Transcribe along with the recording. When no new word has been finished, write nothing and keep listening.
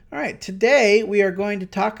All right, today we are going to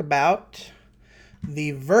talk about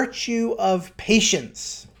the virtue of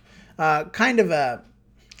patience. I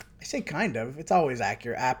say kind of, it's always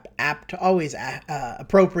accurate, apt, always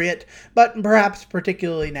appropriate, but perhaps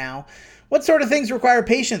particularly now. What sort of things require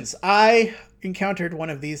patience? I encountered one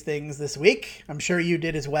of these things this week. I'm sure you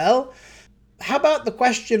did as well. How about the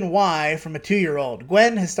question why from a 2-year-old?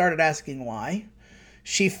 Gwen has started asking why.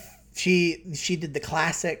 She did the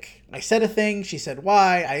classic. I said a thing, she said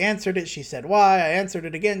why. I answered it, she said why. I answered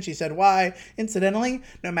it again, she said why. Incidentally,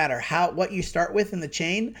 no matter what you start with in the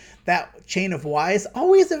chain, that chain of whys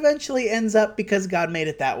always eventually ends up because God made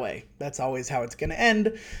it that way. That's always how it's going to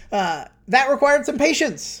end. That required some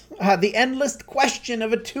patience. The endless question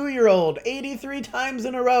of a 2-year-old, 83 times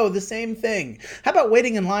in a row, the same thing. How about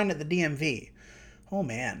waiting in line at the DMV? Oh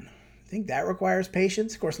man, I think that requires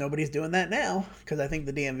patience. Of course, nobody's doing that now because I think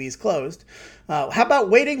the DMV is closed. How about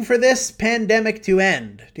waiting for this pandemic to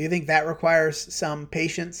end? Do you think that requires some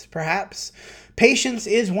patience, perhaps? Patience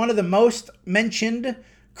is one of the most mentioned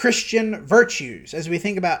Christian virtues. As we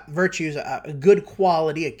think about virtues, a good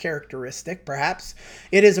quality, a characteristic, perhaps.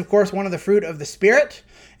 It is, of course, one of the fruit of the Spirit.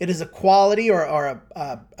 It is a quality or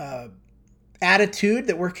a attitude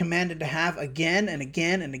that we're commanded to have again and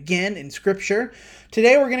again and again in Scripture.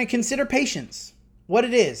 Today we're going to consider patience, what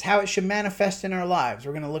it is, how it should manifest in our lives.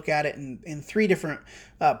 We're going to look at it in three different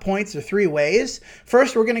points or three ways.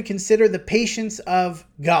 First, we're going to consider the patience of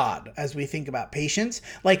God as we think about patience.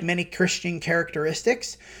 Like many Christian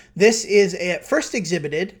characteristics, this is first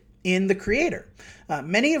exhibited in the Creator.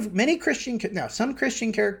 Some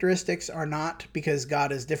Christian characteristics are not, because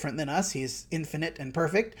God is different than us. He's infinite and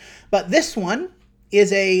perfect. But this one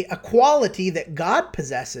is a quality that God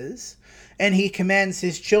possesses, and he commands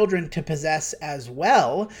his children to possess as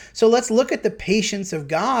well. So let's look at the patience of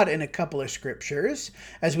God in a couple of scriptures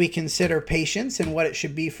as we consider patience and what it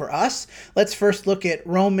should be for us. Let's first look at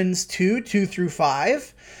Romans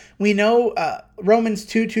 2:2-5. We know Romans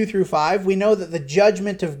 2:2-5. We know that the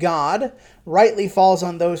judgment of God rightly falls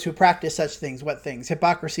on those who practice such things. What things?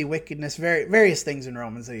 Hypocrisy, wickedness, various things in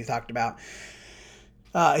Romans that he talked about.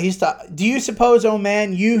 Do you suppose, O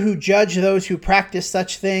man, you who judge those who practice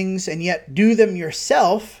such things and yet do them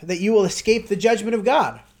yourself, that you will escape the judgment of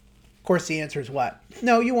God? Of course, the answer is what?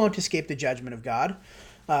 No, you won't escape the judgment of God.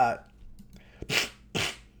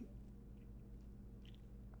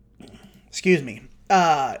 Excuse me.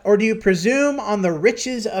 Or do you presume on the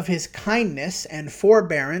riches of his kindness and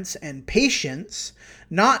forbearance and patience,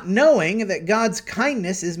 not knowing that God's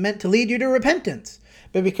kindness is meant to lead you to repentance?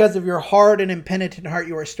 But because of your hard and impenitent heart,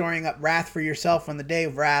 you are storing up wrath for yourself on the day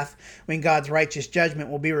of wrath, when God's righteous judgment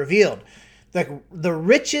will be revealed. The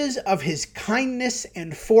riches of his kindness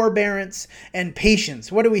and forbearance and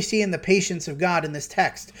patience. What do we see in the patience of God in this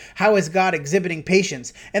text? How is God exhibiting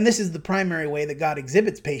patience? And this is the primary way that God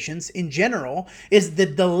exhibits patience in general, is the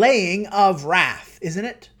delaying of wrath, isn't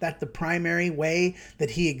it? That's the primary way that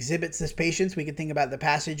he exhibits this patience. We could think about the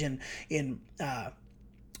passage in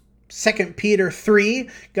 2 Peter 3,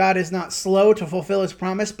 God is not slow to fulfill his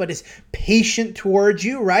promise, but is patient towards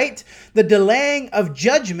you, right? The delaying of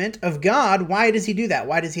judgment of God, why does he do that?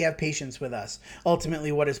 Why does he have patience with us?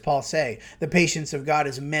 Ultimately, what does Paul say? The patience of God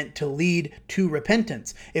is meant to lead to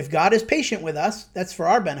repentance. If God is patient with us, that's for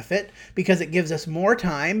our benefit, because it gives us more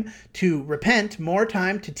time to repent, more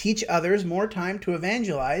time to teach others, more time to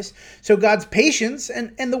evangelize. So God's patience,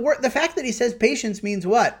 and the fact that he says patience means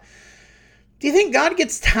what? Do you think God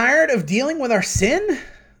gets tired of dealing with our sin?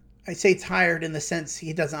 I say tired in the sense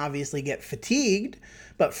he doesn't obviously get fatigued,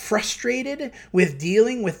 but frustrated with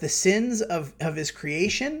dealing with the sins of his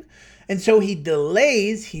creation. And so he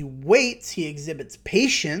delays, he waits, he exhibits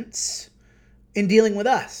patience in dealing with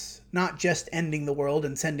us. Not just ending the world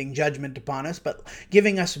and sending judgment upon us, but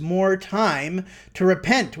giving us more time to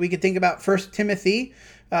repent. We could think about 1 Timothy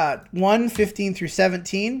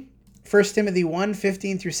 1:15-17. 1 Timothy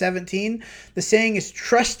 1:15-17, the saying is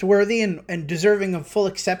trustworthy and deserving of full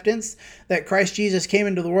acceptance, that Christ Jesus came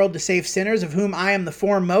into the world to save sinners, of whom I am the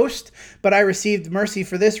foremost, but I received mercy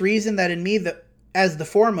for this reason, that in me, as the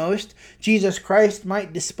foremost, Jesus Christ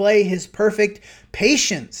might display his perfect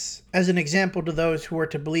patience as an example to those who are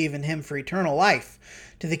to believe in him for eternal life.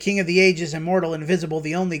 To the King of the ages, immortal, invisible,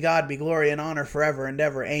 the only God, be glory and honor forever and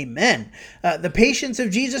ever. Amen. The patience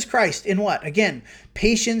of Jesus Christ in what? Again,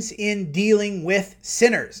 patience in dealing with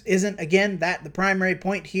sinners. Isn't, again, that the primary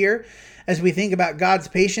point here? As we think about God's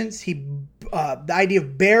patience, the idea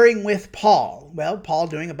of bearing with Paul. Well, Paul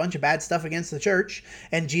doing a bunch of bad stuff against the church,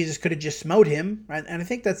 and Jesus could have just smote him, right? And I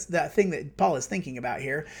think that's the thing that Paul is thinking about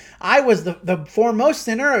here. I was the foremost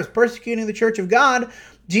sinner. I was persecuting the church of God.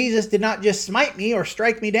 Jesus did not just smite me or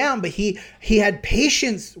strike me down, but he had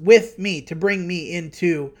patience with me to bring me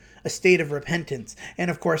into a state of repentance. And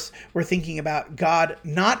of course, we're thinking about God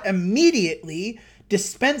not immediately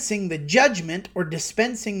dispensing the judgment or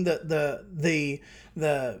dispensing the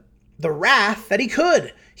wrath that he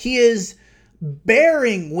could. He is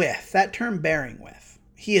bearing with, that term bearing with.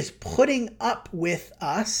 He is putting up with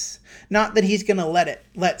us. Not that he's going to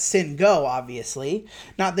let sin go, obviously.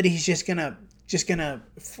 Not that he's just going to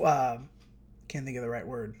can't think of the right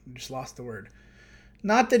word. I just lost the word.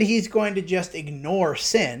 Not that he's going to just ignore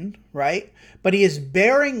sin, right? But he is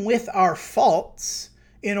bearing with our faults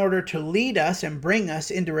in order to lead us and bring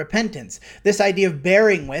us into repentance. This idea of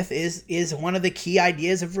bearing with is one of the key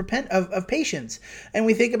ideas of patience. And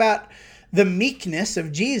we think about the meekness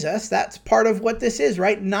of Jesus. That's part of what this is,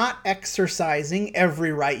 right? Not exercising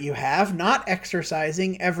every right you have, not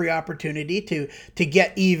exercising every opportunity to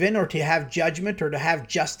get even or to have judgment or to have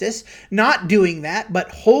justice, not doing that, but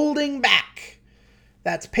holding back.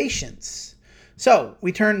 That's patience. So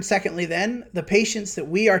we turn secondly then, the patience that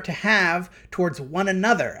we are to have towards one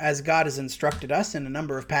another as God has instructed us in a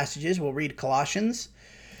number of passages. We'll read Colossians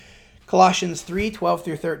 3:12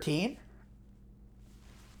 through 13.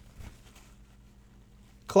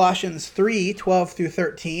 Colossians 3:12 through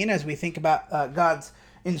 13, as we think about God's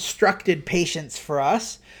instructed patience for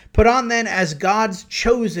us. Put on then as God's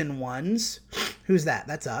chosen ones. Who's that?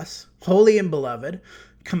 That's us. Holy and beloved.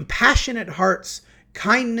 Compassionate hearts,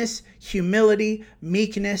 kindness, humility,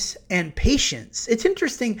 meekness, and patience. It's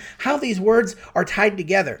interesting how these words are tied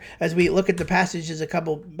together as we look at the passages a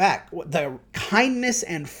couple back. The kindness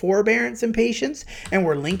and forbearance and patience, and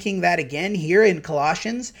we're linking that again here in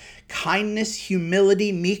Colossians. Kindness,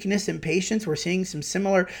 humility, meekness, and patience. We're seeing some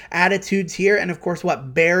similar attitudes here. And of course,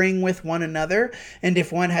 bearing with one another. And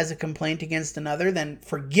if one has a complaint against another, then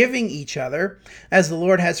forgiving each other as the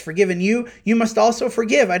Lord has forgiven you, you must also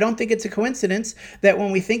forgive. I don't think it's a coincidence that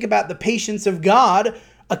when we think about the patience of God,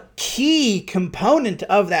 a key component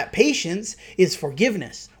of that patience is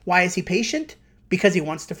forgiveness. Why is he patient? Because he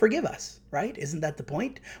wants to forgive us, right? Isn't that the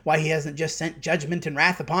point? Why he hasn't just sent judgment and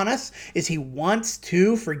wrath upon us is he wants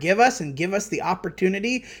to forgive us and give us the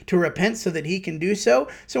opportunity to repent so that he can do so.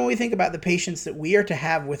 So when we think about the patience that we are to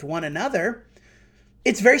have with one another,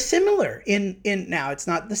 it's very similar in now it's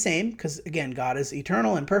not the same because again, God is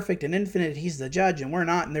eternal and perfect and infinite. He's the judge and we're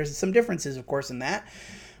not. And there's some differences, of course, in that.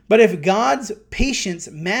 But if God's patience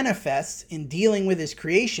manifests in dealing with his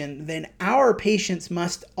creation, then our patience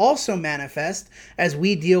must also manifest as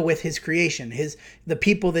we deal with his creation, the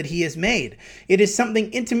people that he has made. It is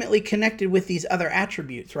something intimately connected with these other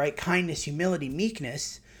attributes, right? Kindness, humility,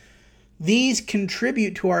 meekness. These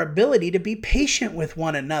contribute to our ability to be patient with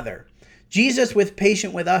one another. Jesus was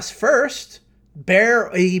patient with us first,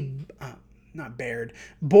 bore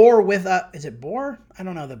with us. Is it bore? I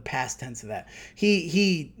don't know the past tense of that.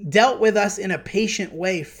 He dealt with us in a patient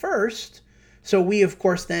way first. So we, of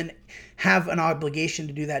course, then have an obligation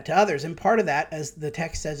to do that to others. And part of that, as the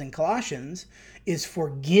text says in Colossians, is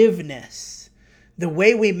forgiveness. The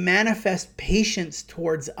way we manifest patience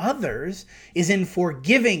towards others is in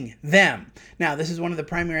forgiving them. Now, this is one of the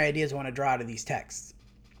primary ideas I want to draw out of these texts.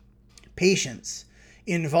 Patience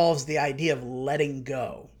involves the idea of letting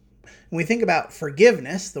go. When we think about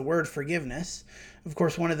forgiveness, the word forgiveness, of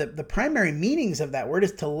course, one of the primary meanings of that word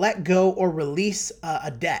is to let go or release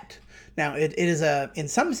a debt. Now, it is in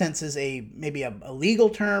some senses maybe a legal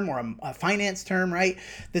term or a finance term, right?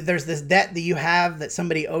 That there's this debt that you have that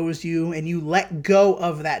somebody owes you, and you let go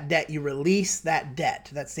of that debt. You release that debt.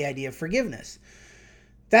 That's the idea of forgiveness.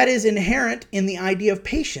 That is inherent in the idea of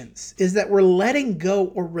patience, is that we're letting go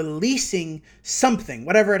or releasing something,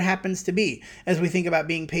 whatever it happens to be. As we think about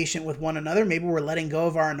being patient with one another, maybe we're letting go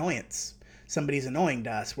of our annoyance. Somebody's annoying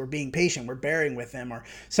to us. We're being patient. We're bearing with them. Or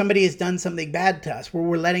somebody has done something bad to us where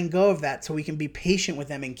we're letting go of that so we can be patient with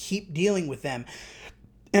them and keep dealing with them.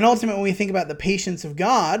 And ultimately, when we think about the patience of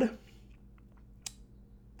God,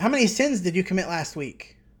 how many sins did you commit last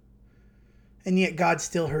week? And yet God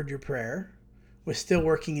still heard your prayer, was still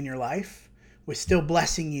working in your life, was still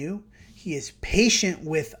blessing you. He is patient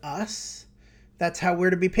with us. That's how we're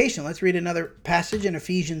to be patient. Let's read another passage in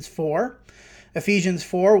Ephesians 4. Ephesians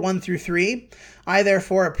 4, 1 through 3. I,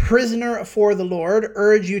 therefore, a prisoner for the Lord,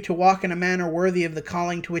 urge you to walk in a manner worthy of the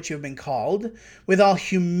calling to which you have been called, with all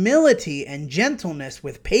humility and gentleness,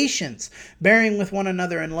 with patience, bearing with one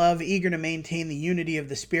another in love, eager to maintain the unity of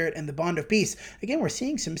the Spirit and the bond of peace. Again, we're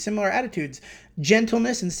seeing some similar attitudes.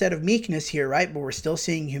 Gentleness instead of meekness here, right? But we're still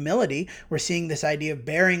seeing humility. We're seeing this idea of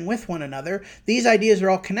bearing with one another. These ideas are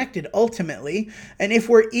all connected ultimately. And if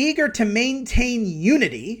we're eager to maintain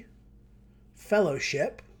unity,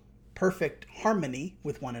 fellowship, perfect harmony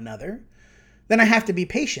with one another, then I have to be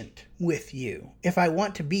patient with you. If I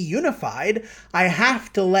want to be unified, I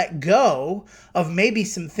have to let go of maybe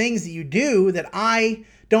some things that you do that I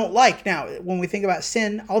don't like. Now, when we think about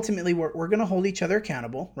sin, ultimately we're going to hold each other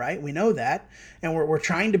accountable, right? We know that. And we're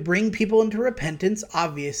trying to bring people into repentance,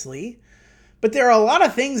 obviously. But there are a lot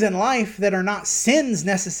of things in life that are not sins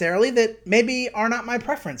necessarily that maybe are not my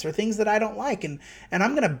preference or things that I don't like. And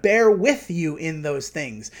I'm going to bear with you in those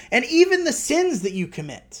things. And even the sins that you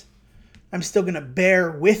commit, I'm still going to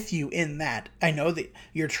bear with you in that. I know that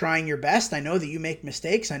you're trying your best. I know that you make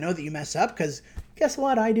mistakes. I know that you mess up because guess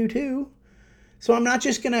what? I do too. So I'm not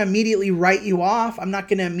just going to immediately write you off. I'm not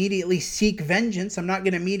going to immediately seek vengeance. I'm not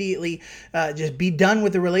going to immediately just be done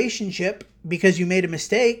with the relationship because you made a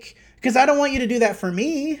mistake, because I don't want you to do that for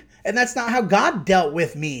me. And that's not how God dealt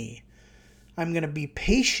with me. I'm going to be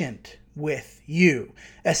patient with you,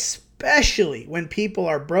 especially when people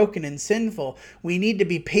are broken and sinful. We need to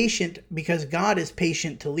be patient because God is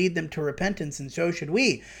patient to lead them to repentance, and so should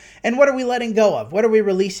we. And what are we letting go of? What are we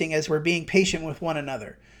releasing as we're being patient with one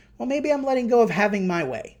another? Well, maybe I'm letting go of having my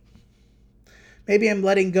way. Maybe I'm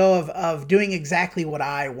letting go of doing exactly what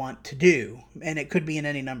I want to do. And it could be in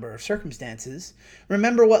any number of circumstances.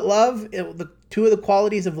 Remember what two of the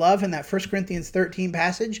qualities of love in that 1 Corinthians 13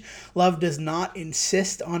 passage. Love does not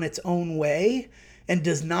insist on its own way and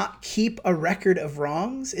does not keep a record of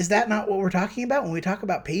wrongs. Is that not what we're talking about when we talk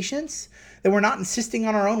about patience? That we're not insisting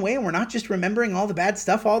on our own way and we're not just remembering all the bad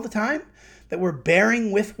stuff all the time? That we're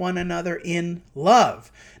bearing with one another in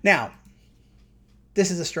love. Now,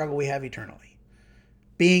 this is a struggle we have eternally.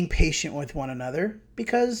 Being patient with one another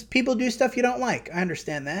because people do stuff you don't like. I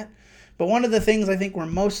understand that. But one of the things I think we're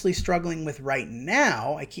mostly struggling with right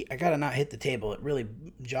now, I gotta not hit the table. It really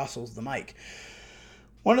jostles the mic.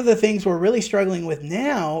 One of the things we're really struggling with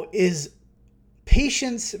now is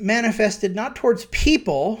patience manifested not towards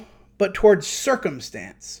people, but towards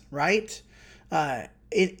circumstance, right?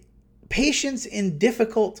 Patience in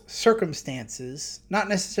difficult circumstances, not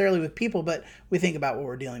necessarily with people, but we think about what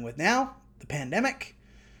we're dealing with now, the pandemic.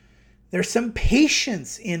 There's some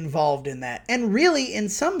patience involved in that. And really, in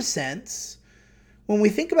some sense, when we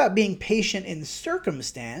think about being patient in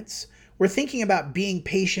circumstance, we're thinking about being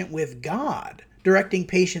patient with God, directing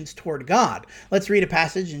patience toward God. Let's read a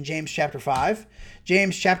passage in James chapter 5.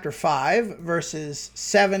 James chapter 5, verses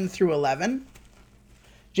 7 through 11.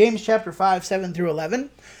 James chapter 5, 7 through 11.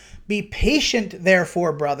 Be patient,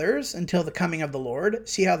 therefore, brothers, until the coming of the Lord.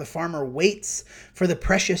 See how the farmer waits for the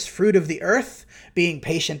precious fruit of the earth, being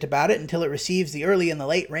patient about it until it receives the early and the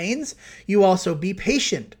late rains. You also be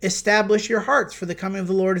patient. Establish your hearts, for the coming of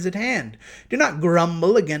the Lord is at hand. Do not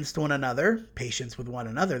grumble against one another. Patience with one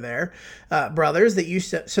another there, brothers,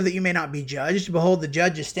 so that you may not be judged. Behold, the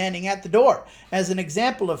judge is standing at the door. As an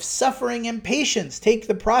example of suffering and patience, take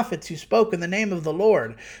the prophets who spoke in the name of the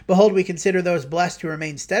Lord. Behold, we consider those blessed who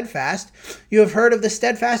remain steadfast. You have heard of the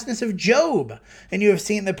steadfastness of Job, and you have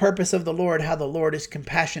seen the purpose of the Lord, how the Lord is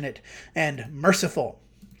compassionate and merciful.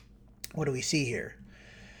 What do we see here?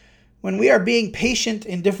 When we are being patient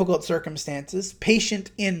in difficult circumstances,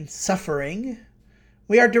 patient in suffering,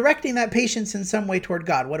 we are directing that patience in some way toward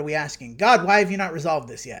God. What are we asking? God, why have you not resolved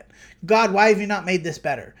this yet? God, why have you not made this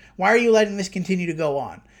better? Why are you letting this continue to go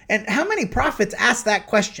on? And how many prophets ask that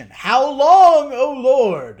question? How long, O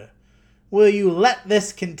Lord, will you let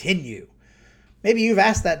this continue? Maybe you've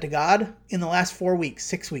asked that to God in the last 4 weeks,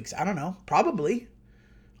 6 weeks. I don't know. Probably.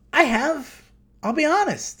 I have. I'll be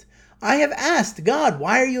honest. I have asked God,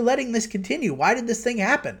 why are you letting this continue? Why did this thing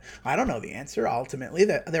happen? I don't know the answer. Ultimately,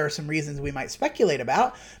 there are some reasons we might speculate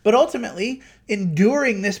about. But ultimately,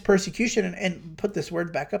 enduring this persecution, and put this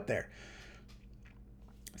word back up there.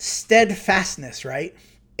 Steadfastness, right?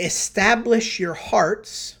 Establish your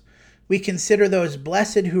hearts. We consider those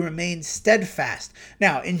blessed who remain steadfast.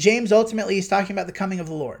 Now, in James, ultimately, he's talking about the coming of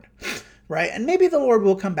the Lord, right? And maybe the Lord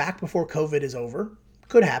will come back before COVID is over.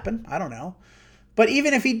 Could happen. I don't know. But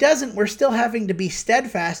even if he doesn't, we're still having to be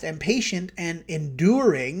steadfast and patient and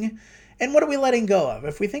enduring. And what are we letting go of?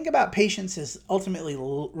 If we think about patience as ultimately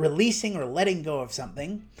releasing or letting go of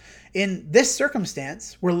something, in this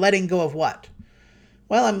circumstance, we're letting go of what?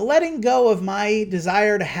 Well, I'm letting go of my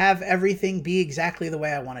desire to have everything be exactly the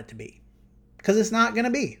way I want it to be. Because it's not going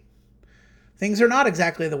to be. Things are not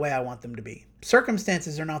exactly the way I want them to be.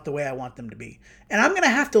 Circumstances are not the way I want them to be. And I'm going to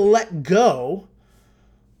have to let go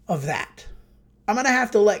of that. I'm going to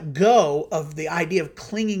have to let go of the idea of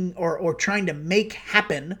clinging or trying to make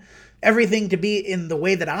happen everything to be in the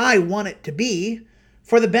way that I want it to be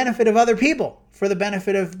for the benefit of other people, for the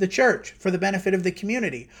benefit of the church, for the benefit of the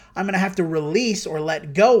community. I'm going to have to release or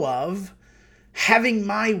let go of having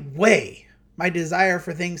my way, my desire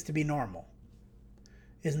for things to be normal.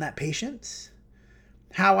 Isn't that patience?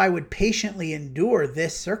 How I would patiently endure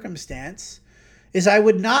this circumstance is I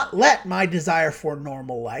would not let my desire for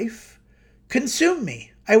normal life consume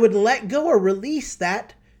me. I would let go or release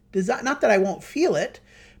that desire. Not that I won't feel it,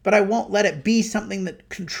 but I won't let it be something that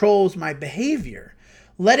controls my behavior.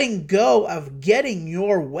 Letting go of getting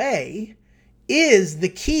your way is the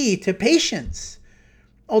key to patience.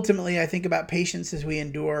 Ultimately, I think about patience as we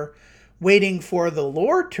endure waiting for the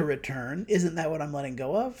Lord to return. Isn't that what I'm letting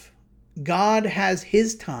go of? God has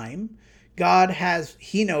his time.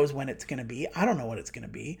 He knows when it's going to be. I don't know what it's going to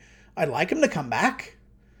be. I'd like him to come back,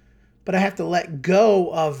 but I have to let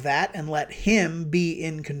go of that and let him be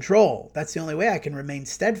in control. That's the only way I can remain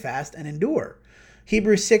steadfast and endure.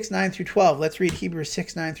 Hebrews 6, 9 through 12. Let's read Hebrews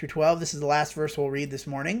 6, 9 through 12. This is the last verse we'll read this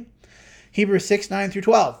morning. Hebrews 6, 9 through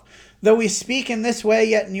 12. Though we speak in this way,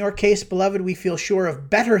 yet in your case, beloved, we feel sure of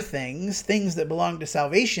better things, things that belong to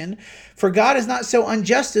salvation. For God is not so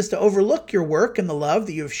unjust as to overlook your work and the love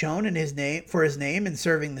that you have shown in his name, for his name in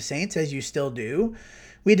serving the saints, as you still do.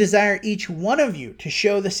 We desire each one of you to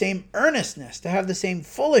show the same earnestness, to have the same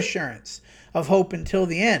full assurance of hope until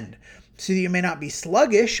the end, so that you may not be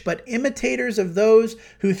sluggish, but imitators of those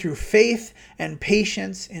who through faith and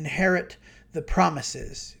patience inherit the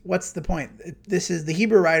promises. What's the point? This is the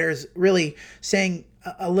Hebrew writers really saying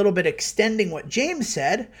a little bit, extending what James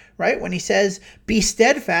said, right? When he says, be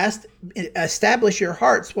steadfast, establish your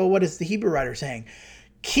hearts. Well, what is the Hebrew writer saying?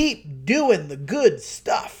 Keep doing the good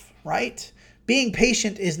stuff, right? Being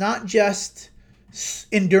patient is not just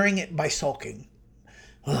enduring it by sulking.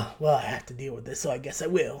 Oh, well, I have to deal with this, so I guess I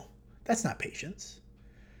will. That's not patience.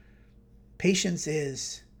 Patience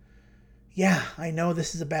is, yeah, I know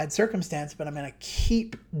this is a bad circumstance, but I'm going to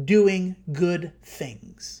keep doing good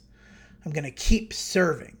things. I'm going to keep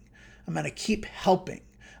serving. I'm going to keep helping.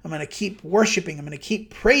 I'm going to keep worshiping. I'm going to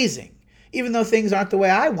keep praising, even though things aren't the way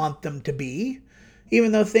I want them to be,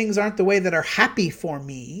 even though things aren't the way that are happy for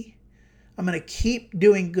me. I'm going to keep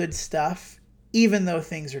doing good stuff, even though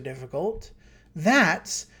things are difficult.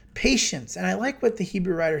 That's patience. And I like what the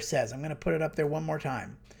Hebrew writer says. I'm going to put it up there one more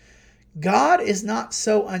time. God is not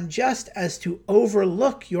so unjust as to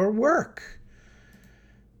overlook your work.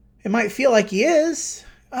 It might feel like he is.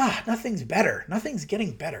 Nothing's better. Nothing's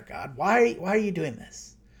getting better, God. Why are you doing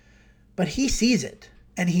this? But he sees it,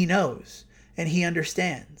 and he knows, and he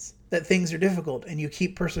understands that things are difficult, and you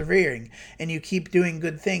keep persevering, and you keep doing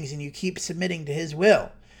good things, and you keep submitting to his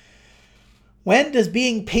will. When does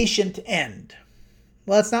being patient end?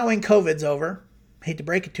 Well, it's not when COVID's over. Hate to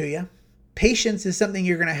break it to you. Patience is something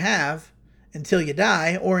you're going to have until you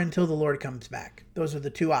die or until the Lord comes back. Those are the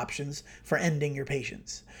two options for ending your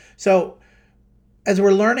patience. So as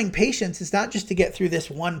we're learning patience, it's not just to get through this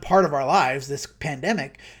one part of our lives, this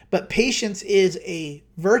pandemic, but patience is a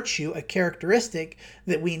virtue, a characteristic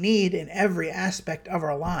that we need in every aspect of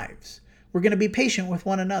our lives. We're going to be patient with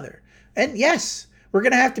one another. And yes, we're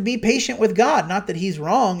going to have to be patient with God. Not that he's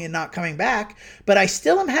wrong in not coming back, but I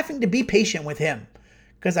still am having to be patient with him,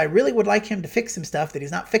 because I really would like him to fix some stuff that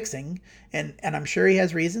he's not fixing. And I'm sure he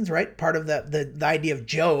has reasons, right? Part of the idea of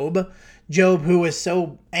Job, who was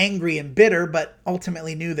so angry and bitter, but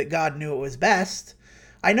ultimately knew that God knew it was best.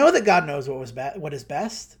 I know that God knows what is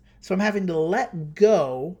best. So I'm having to let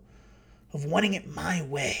go of wanting it my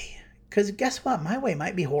way. Because guess what? My way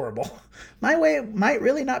might be horrible. My way might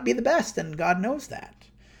really not be the best, and God knows that.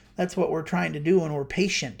 That's what we're trying to do when we're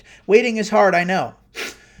patient. Waiting is hard, I know.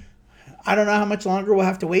 I don't know how much longer we'll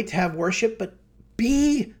have to wait to have worship, but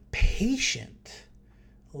be patient.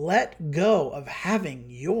 Let go of having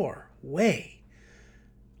your way.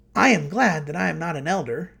 I am glad that I am not an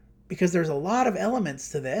elder, because there's a lot of elements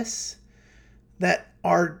to this that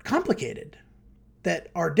are complicated, that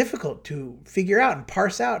are difficult to figure out and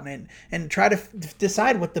parse out and try to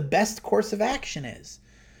decide what the best course of action is.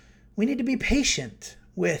 We need to be patient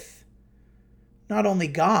with not only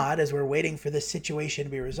God as we're waiting for this situation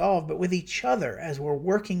to be resolved, but with each other as we're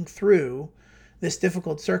working through this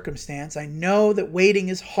difficult circumstance. I know that waiting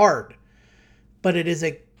is hard, but it is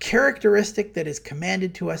a characteristic that is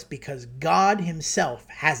commanded to us because God himself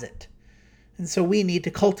has it. And so we need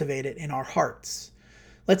to cultivate it in our hearts.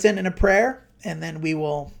 Let's end in a prayer, and then we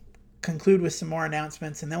will conclude with some more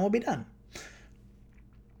announcements, and then we'll be done.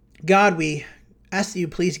 God, we ask that you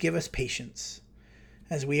please give us patience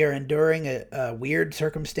as we are enduring a weird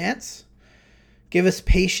circumstance. Give us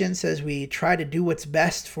patience as we try to do what's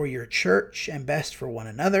best for your church and best for one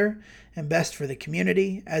another and best for the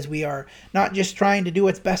community, as we are not just trying to do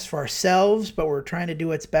what's best for ourselves, but we're trying to do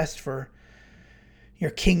what's best for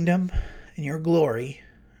your kingdom and your glory.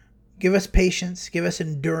 Give us patience. Give us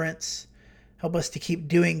endurance. Help us to keep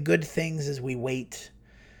doing good things as we wait.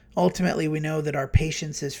 Ultimately, we know that our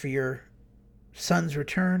patience is for your Son's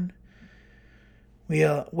return. We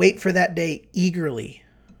wait for that day eagerly.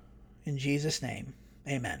 In Jesus' name,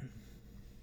 amen.